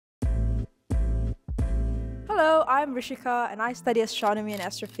Hello, I'm Rishika and I study Astronomy and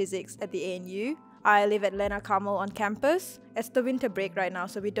Astrophysics at the ANU. I live at Lena Carmel on campus. It's the winter break right now,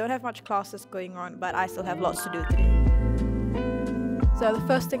 so we don't have much classes going on, but I still have lots to do today. So the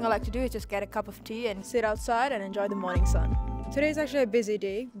first thing I like to do is just get a cup of tea and sit outside and enjoy the morning sun. Today is actually a busy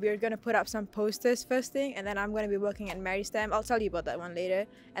day. We're going to put up some posters first thing, and then I'm going to be working at Maristem. I'll tell you about that one later.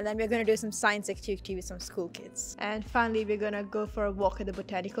 And then we're going to do some science activity with some school kids. And finally, we're going to go for a walk at the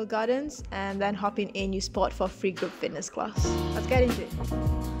botanical gardens and then hop in ANU Sport for free group fitness class. Let's get into it.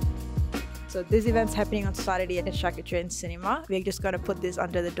 So this event's happening on Saturday at the Charcuterie Cinema. We're just going to put this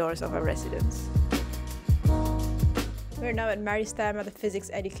under the doors of our residence. We're now at Maristem at the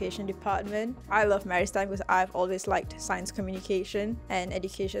Physics Education Department. I love Maristem because I've always liked science communication and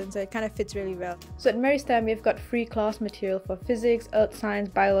education, so it kind of fits really well. So at Maristem, we've got free class material for physics, earth science,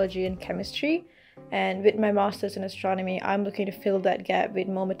 biology and chemistry. And with my master's in astronomy, I'm looking to fill that gap with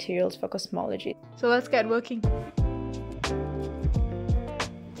more materials for cosmology. So let's get working.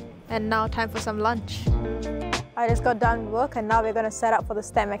 And now time for some lunch. I just got done with work and now we're going to set up for the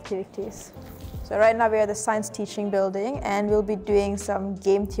STEM activities. So right now we're at the science teaching building and we'll be doing some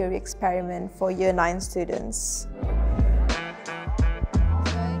game theory experiment for year 9 students.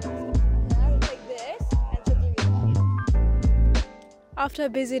 After a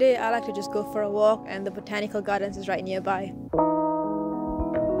busy day, I like to just go for a walk and the botanical gardens is right nearby.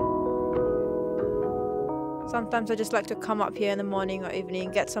 Sometimes I just like to come up here in the morning or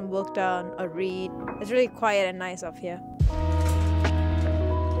evening, get some work done or read. It's really quiet and nice up here.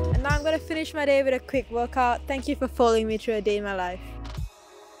 And now I'm going to finish my day with a quick workout. Thank you for following me through a day in my life.